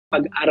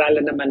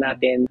pag-aralan naman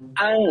natin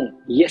ang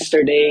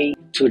yesterday,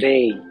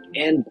 today,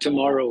 and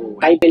tomorrow.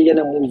 Title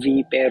yan ng movie,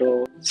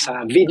 pero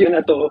sa video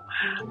na to,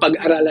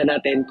 pag-aralan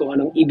natin kung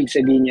anong ibig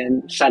sabihin yan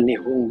sa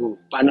Nihongo.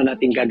 Paano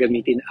natin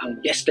gagamitin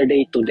ang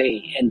yesterday, today,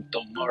 and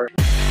tomorrow.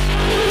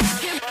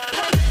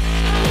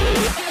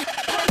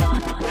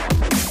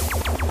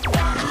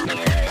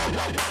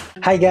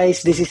 Hi guys,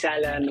 this is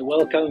Alan.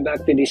 Welcome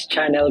back to this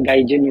channel,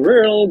 Gaijin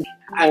World.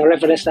 Ang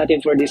reference natin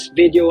for this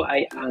video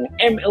ay ang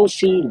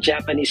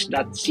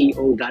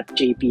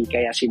mlcjapanese.co.jp,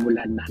 kaya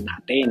simulan na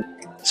natin.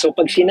 So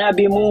pag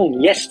sinabi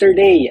mong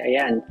yesterday,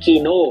 ayan,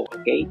 kino,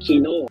 okay,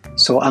 kino.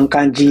 So ang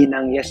kanji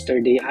ng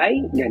yesterday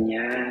ay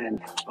ganyan,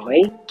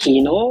 okay,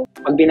 kino.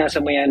 Pag binasa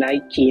mo yan ay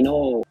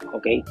kino,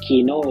 okay,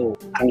 kino.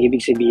 Ang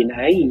ibig sabihin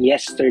ay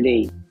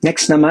yesterday.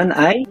 Next naman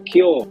ay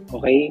kyo,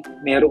 okay?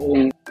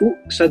 Merong u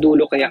sa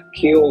dulo kaya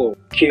kyo,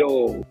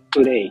 kyo,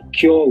 today,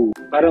 kyo.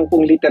 Parang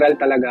kung literal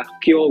talaga,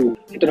 kyo.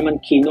 Ito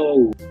naman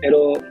kino,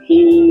 pero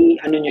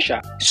ano nyo siya,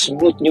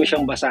 smooth nyo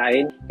siyang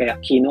basahin, kaya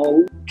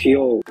kino,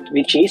 kyo,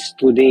 which is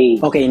today.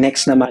 Okay,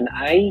 next naman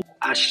ay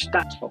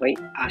ashita, okay?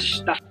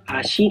 Ashita,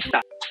 ashita,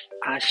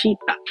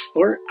 ashita,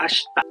 or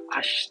ashita,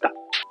 ashita.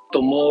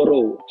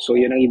 Tomorrow. So,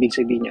 yun ang ibig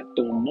sabihin niya.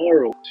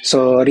 Tomorrow.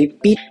 So,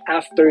 repeat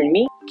after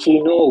me.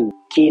 Kino,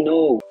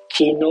 kino,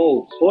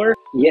 kino, or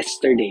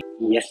yesterday.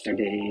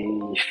 Yesterday.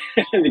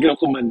 Hindi ko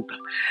kumanta.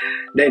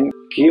 Then,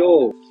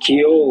 kyo,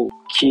 kyo,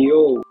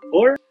 kyo,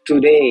 or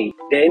today.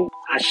 Then,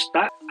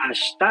 ashita,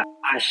 ashita,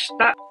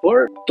 ashita,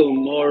 or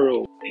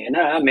tomorrow. Ayan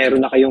na,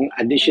 meron na kayong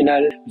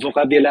additional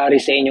vocabulary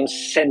sa inyong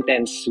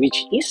sentence,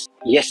 which is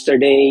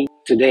yesterday,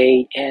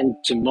 today, and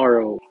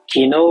tomorrow.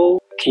 Kino,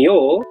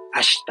 kyo,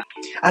 ashita.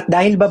 At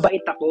dahil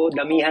babait ako,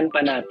 damihan pa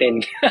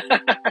natin.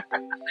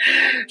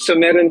 So,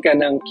 meron ka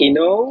ng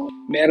kino,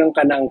 meron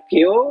ka ng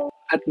kyo,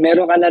 at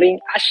meron ka na ring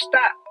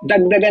ashita.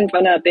 Dagdagan pa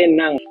natin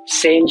ng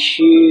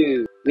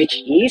senshu, which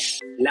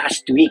is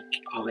last week.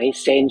 Okay,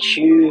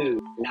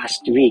 senshu,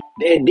 last week.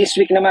 This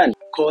week naman,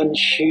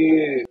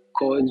 konshu,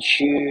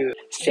 konshu,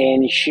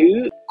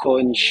 senshu,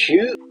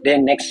 konshu.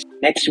 Then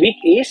next week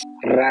is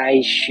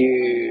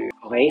raishu.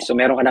 Okay, so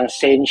meron ka ng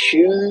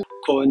senshu,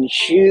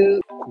 konshu,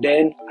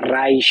 then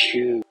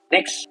raishu.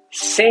 Next,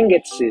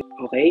 sengetsu.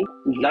 Okay,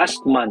 last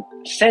month,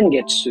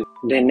 sengetsu.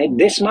 Then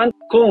this month,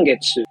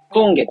 kongetsu,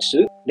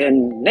 kongetsu.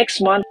 Then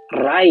next month,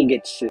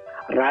 raigetsu,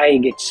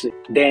 raigetsu.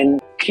 Then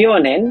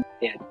kyonen,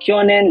 yeah,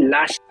 kyonen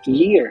last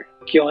year,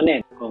 kyonen.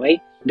 Okay,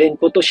 then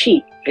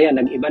kotoshi, ayan,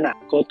 nag-iba na.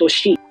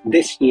 Kotoshi,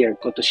 this year,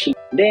 kotoshi.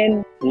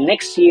 Then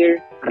next year,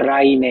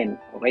 rainen.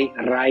 Okay,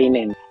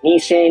 rainen.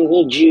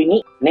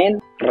 2022 nen,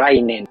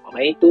 rainen.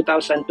 Okay,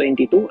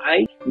 2022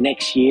 ay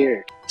next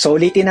year. So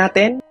ulitin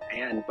natin.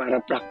 Ayan, para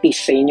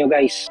practice sa inyo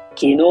guys.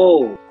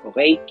 Kino,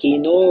 okay?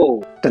 Kino.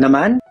 Ito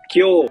naman,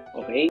 kyo,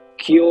 okay?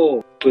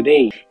 Kyo,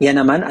 today.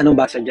 Yan naman, anong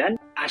basa dyan?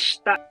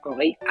 Ashita,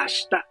 okay?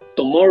 Ashita,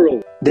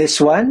 tomorrow.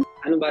 This one,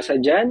 anong basa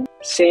dyan?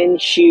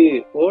 Senshu,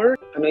 or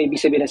ano ibig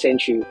sabihin ng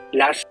senshu?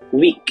 Last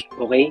week,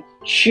 okay?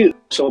 Shu.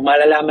 So,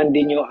 malalaman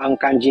din nyo ang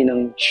kanji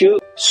ng shu,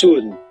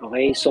 soon.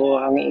 Okay? So,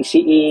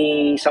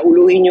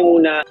 sauluhin nyo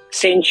muna,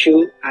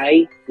 senshu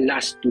ay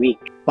last week.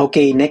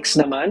 Okay,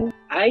 next naman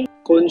ay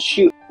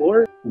konshu,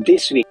 or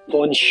this week.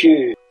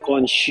 Konshu,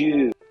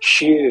 konshu,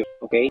 shu.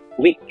 Okay?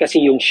 Week kasi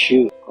yung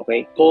shu.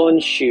 Okay?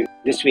 Konshu,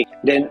 this week.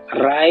 Then,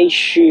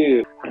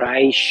 raishu.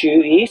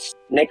 Raishu is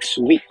next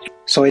week.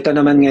 So, ito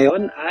naman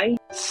ngayon ay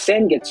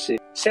sengetsu.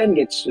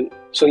 Sengetsu.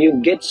 So,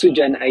 yung getsu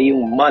dyan ay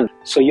yung month.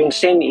 So, yung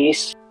sen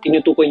is,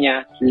 tinutukoy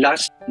niya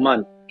last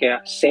month. Kaya,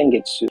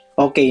 sengetsu.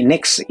 Okay,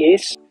 next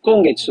is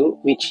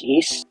kongetsu, which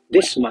is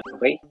this month.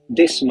 Okay?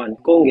 This month.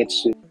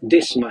 Kongetsu.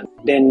 This month.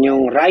 Then,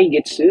 yung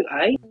raigetsu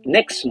ay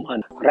next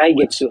month.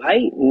 Raigetsu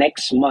ay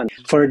next month.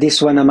 For this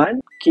one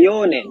naman,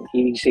 kyonen.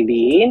 Ibig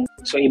sabihin,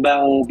 so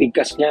ibang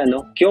bigkas niya,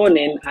 no?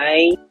 Kyonen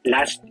ay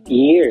last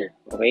year.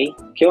 Okay?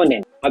 Kyonen.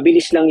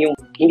 Mabilis lang yung,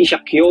 hindi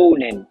siya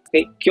kyonen.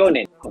 Okay?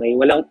 Kyonen. Okay?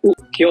 Walang u.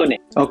 Kyonen.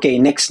 Okay,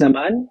 next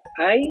naman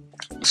ay,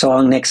 so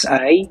ang next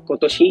ay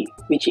kotoshi,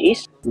 which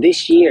is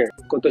this year.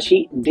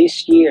 Kotoshi,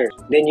 this year.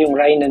 Then yung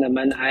rainen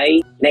naman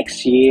ay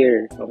next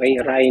year. Okay?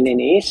 Rainen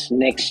is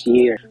next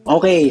year.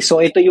 Okay,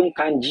 so ito yung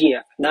kanji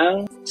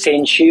ng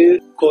senshu,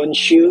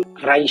 konshu,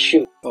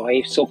 raishu.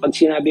 Okay? So pag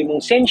sinabi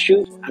mong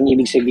senshu, ang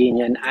ibig sabihin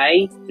niyan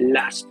ay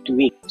last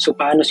week. So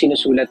paano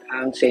sinusulat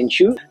ang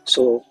senshu?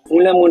 So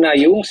una muna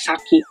yung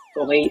saki.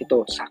 Okay,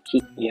 ito,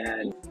 saki.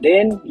 Yan.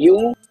 Then,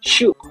 yung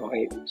shu.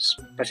 Okay,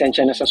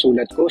 pasensya na sa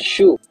sulat ko.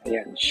 Shu.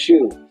 Ayan,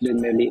 shu.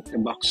 Then, maliit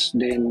na box.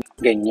 Then,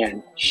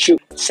 ganyan.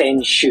 Shu.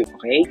 Senshu.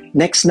 Okay?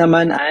 Next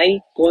naman ay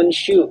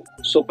konshu.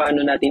 So,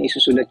 paano natin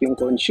isusulat yung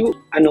konshu?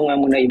 Ano nga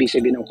muna ibig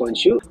sabihin ng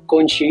konshu?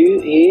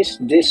 Konshu is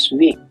this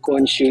week.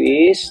 Konshu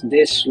is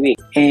this week.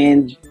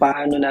 And,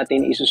 paano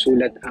natin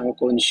isusulat ang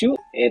konshu?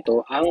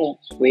 Ito ang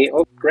way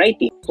of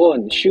writing.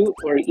 Konshu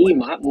or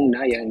ima.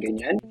 Muna, yan,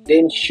 ganyan.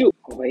 Then, shu.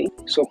 Okay?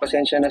 So,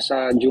 pasensya na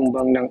sa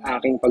jumbang ng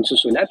aking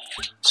pagsusulat.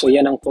 So,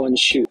 yan ang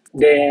konshu.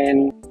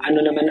 Then, ano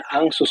naman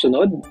ang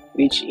susunod?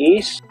 Which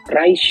is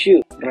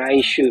raishu.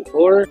 Raishu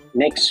or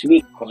next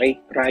week. Okay?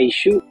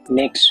 Raishu,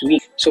 next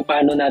week. So,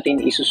 paano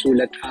natin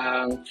isusulat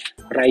ang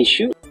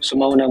raishu? So,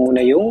 mauna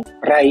muna yung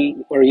rai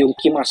or yung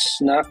kimas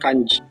na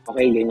kanji.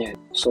 Okay, ganyan.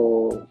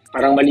 So,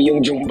 parang mali yung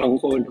jumbang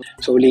ko. No?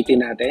 So,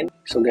 ulitin natin.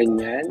 So,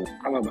 ganyan.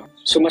 Tama ba?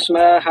 So, mas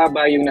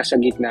mahaba yung nasa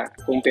gitna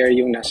compare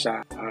yung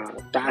nasa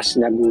taas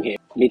na guhit.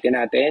 Ulitin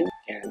natin.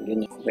 Yan,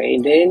 ganyan. Okay,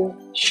 then,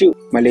 shu.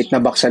 Malit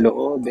na box sa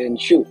loob, then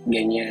shu.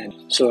 Ganyan.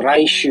 So,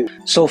 raishu.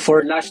 So,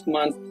 for last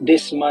month,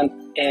 this month,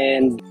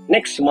 and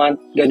next month,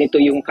 ganito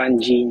yung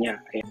kanji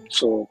niya. Ayan.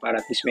 So, para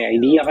at least may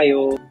idea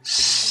kayo,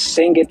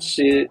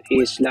 Sengetsu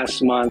is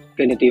last month,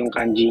 ganito yung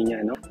kanji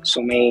niya, no?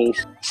 So, may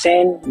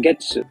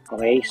Sengetsu,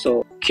 okay?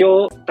 So,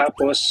 kyo,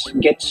 tapos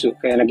getsu,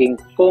 kaya naging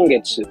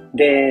kongetsu.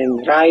 Then,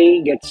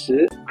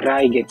 raigetsu,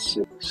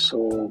 raigetsu.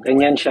 So,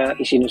 ganyan siya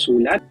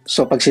isinusulat.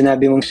 So, pag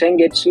sinabi mong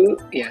Sengetsu,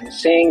 yan,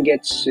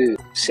 Sengetsu,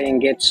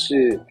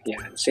 Sengetsu,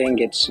 yan,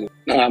 Sengetsu.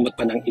 Nangamot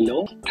pa ng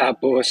ilong.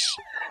 Tapos,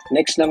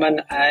 next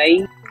naman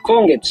ay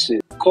kongetsu,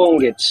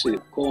 kongetsu,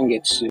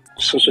 kongetsu.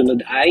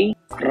 Susunod ay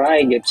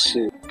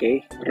raigetsu,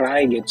 okay?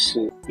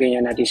 Raigetsu.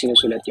 Ganyan natin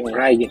sinusulat yung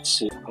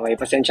raigetsu. Okay,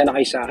 pasensya na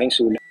kayo sa aking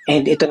sulat.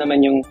 And ito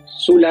naman yung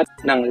sulat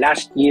ng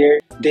last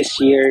year,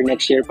 this year,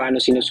 next year, paano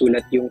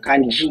sinusulat yung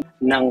kanji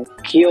ng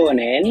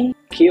kyonen,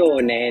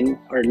 kyonen,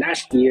 or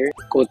last year,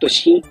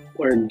 kotoshi,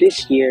 or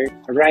this year,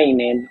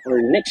 rainen, or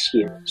next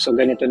year. So,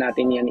 ganito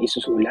natin yan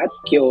isusulat.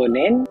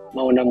 Kyonen,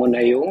 mauna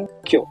muna yung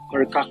kyo,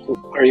 or kaku,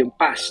 or yung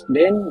past.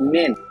 Then,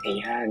 nen.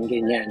 Ayan,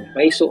 ganyan.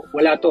 Okay, so,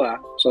 wala to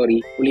Sorry,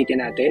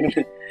 ulitin natin.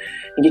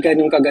 Hindi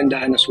ganun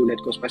kagandaan na sulat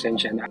ko,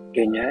 pasensya na.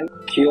 Ganyan.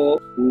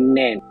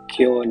 Kyonen,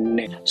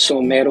 kyonen.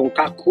 So, merong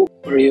kaku,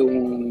 or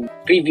yung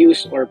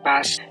previous or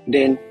past.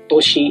 Then,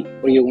 toshi,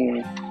 or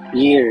yung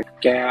year.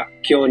 Kaya,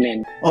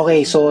 kyonen.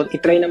 Okay, so,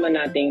 itry naman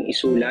nating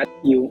isulat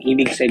yung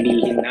ibig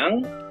sabihin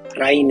ng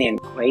rainen.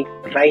 Okay?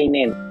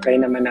 Rainen. Try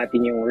naman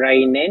natin yung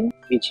rainen,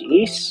 which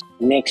is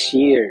next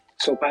year.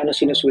 So, paano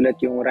sinusulat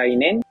yung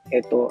rainen?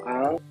 Ito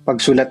ang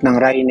pagsulat ng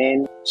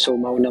rainen. So,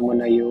 mauna mo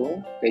na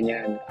yung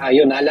ganyan.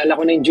 Ayun, naalala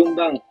ko na yung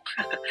jumbang.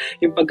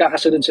 Yung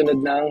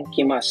pagkakasunod-sunod ng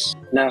kimas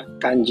na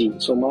kanji.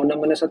 So, mauna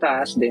mo na sa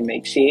taas, then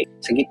maiksi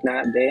sa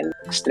gitna, then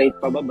straight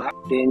pababa,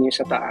 then yung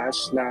sa taas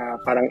na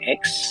parang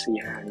X.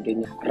 Yan,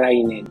 ganyan.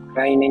 Rainen.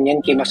 Rainen yan,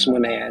 kimas mo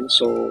na yan.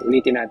 So,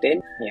 ulitin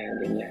natin. Yan,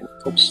 ganyan.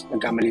 Oops,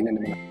 nagkamali na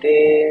naman.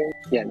 Then,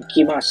 yan,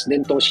 kimas,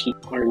 then toshi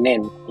or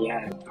nen.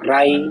 Yan,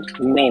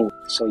 rainen.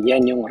 So,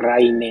 yan yung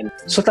rainen.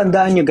 So,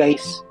 tandaan nyo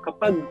guys,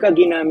 kapag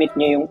ginamit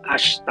nyo yung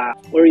ashta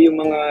or yung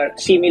mga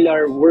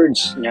similar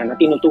words niya na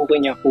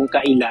tinutukoy niya kung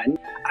kailan,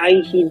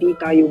 ay hindi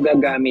tayo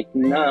gagamit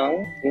ng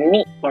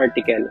ni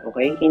particle.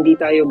 Okay? Hindi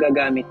tayo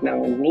gagamit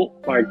ng ni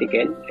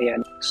particle.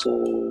 Ayan. So,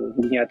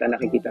 hindi yata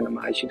nakikita na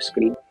maayos yung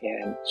screen.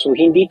 Ayan. So,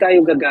 hindi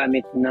tayo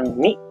gagamit ng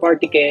ni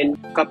particle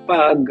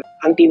kapag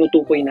ang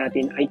tinutukoy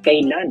natin ay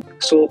kailan.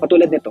 So,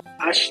 katulad nito,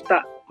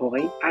 ashta.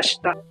 Okay?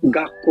 Ashta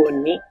gakko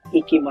ni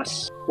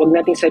ikimasu. Huwag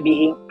natin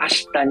sabihin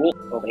ashta ni.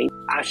 Okay?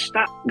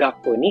 Ashta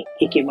gakko ni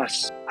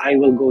ikimasu. I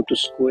will go to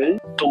school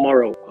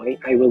tomorrow. Okay?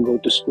 I will go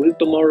to school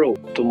tomorrow.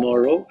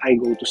 Tomorrow, I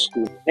go to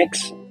school.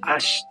 Next,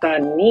 ashta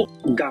ni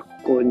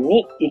gakko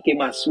ni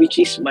ikimasu,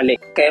 which is mali.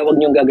 Kaya huwag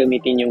niyong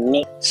gagamitin yung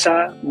ni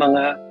sa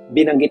mga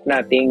binanggit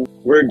nating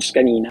words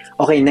kanina.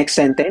 Okay, next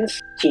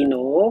sentence.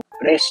 Kino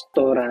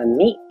restaurant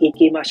ni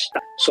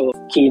ikimashita. So,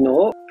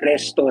 kino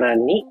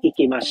restaurant ni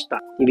ikimashita.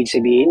 Ibig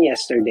sabihin,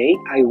 yesterday,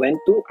 I went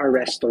to a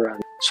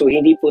restaurant. So,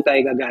 hindi po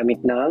tayo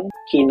gagamit ng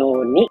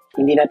kino ni.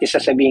 Hindi natin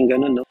sasabihin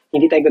ganun, no?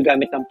 Hindi tayo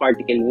gagamit ng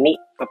particle ni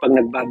kapag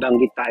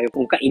nagbabanggit tayo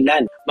kung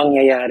kailan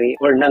mangyayari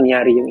or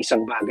nangyari yung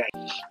isang bagay.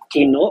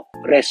 Kino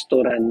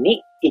restaurant ni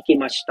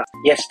ikimashita.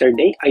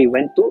 Yesterday, I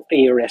went to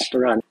a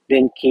restaurant.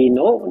 Then,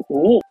 kino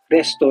ni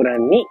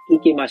restaurant ni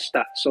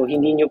ikimashita. So,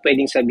 hindi nyo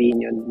pwedeng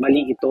sabihin yun.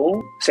 Mali itong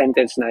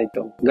sentence na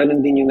ito.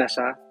 Ganon din yung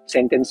nasa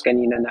sentence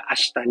kanina na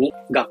ashita ni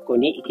gakko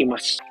ni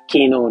ikimasu.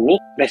 Kino ni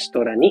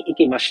restaurant ni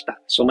ikimashita.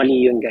 So,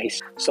 mali yun guys.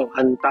 So,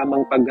 ang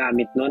tamang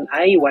paggamit nun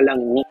ay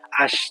walang ni.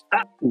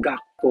 Ashita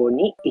gakko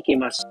ni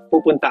ikimasu.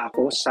 Pupunta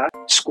ako sa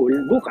school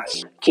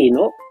bukas.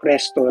 Kino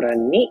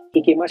restaurant ni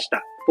ikimashita.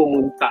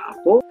 Pumunta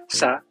ako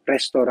sa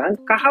restaurant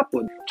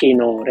kahapon.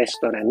 Kino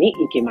restaurant ni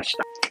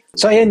ikimashita.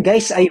 So ayan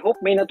guys, I hope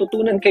may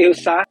natutunan kayo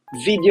sa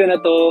video na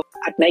to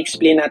at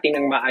na-explain natin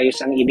ng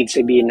maayos ang ibig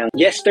sabihin ng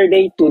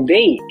yesterday,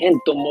 today,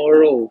 and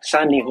tomorrow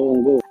sa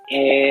Nihongo.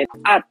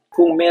 At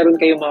kung meron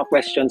kayong mga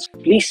questions,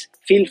 please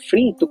feel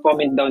free to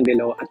comment down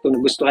below. At kung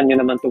nagustuhan nyo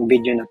naman tong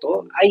video na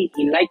to, ay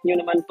i-like nyo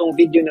naman tong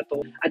video na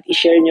to at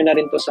i-share nyo na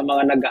rin to sa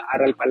mga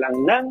nag-aaral pa lang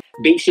ng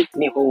basic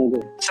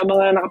Nihongo. Sa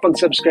mga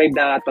nakapag-subscribe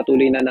na at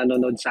patuloy na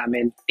nanonood sa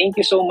amin, thank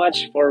you so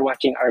much for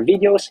watching our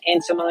videos.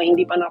 And sa mga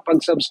hindi pa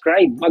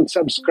nakapag-subscribe,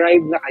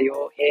 mag-subscribe na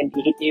kayo and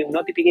i-hit nyo yung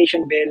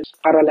notification bell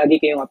para lagi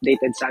kayong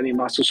updated sa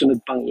aming mga susunod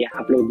pang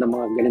i-upload na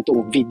mga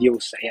ganitong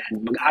videos.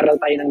 Ayan, mag-aaral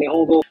tayo ng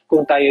Nihongo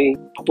kung tayo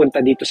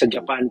papunta dito sa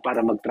Japan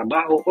para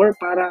magtrabaho or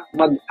para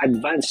mag-adjust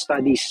advanced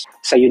studies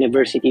sa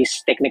universities,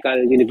 technical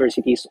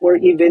universities,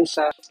 or even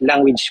sa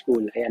language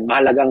school. Ayan,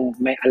 mahalagang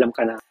may alam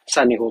ka na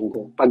sa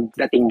Nihongo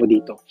pagdating mo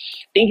dito.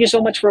 Thank you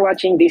so much for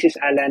watching. This is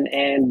Alan,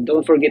 and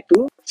don't forget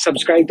to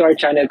subscribe to our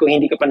channel kung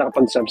hindi ka pa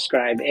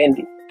nakapag-subscribe. And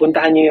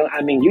puntahan nyo yung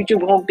aming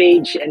YouTube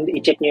homepage and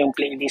i-check nyo yung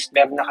playlist.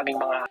 Meron na kaming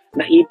mga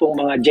naipong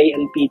mga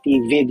JLPT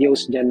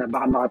videos dyan na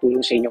baka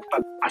makatulong sa inyong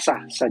pag-asa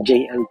sa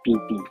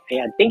JLPT.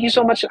 Ayan. Thank you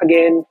so much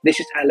again.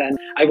 This is Alan.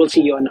 I will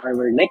see you on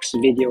our next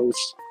videos.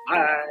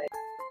 Bye!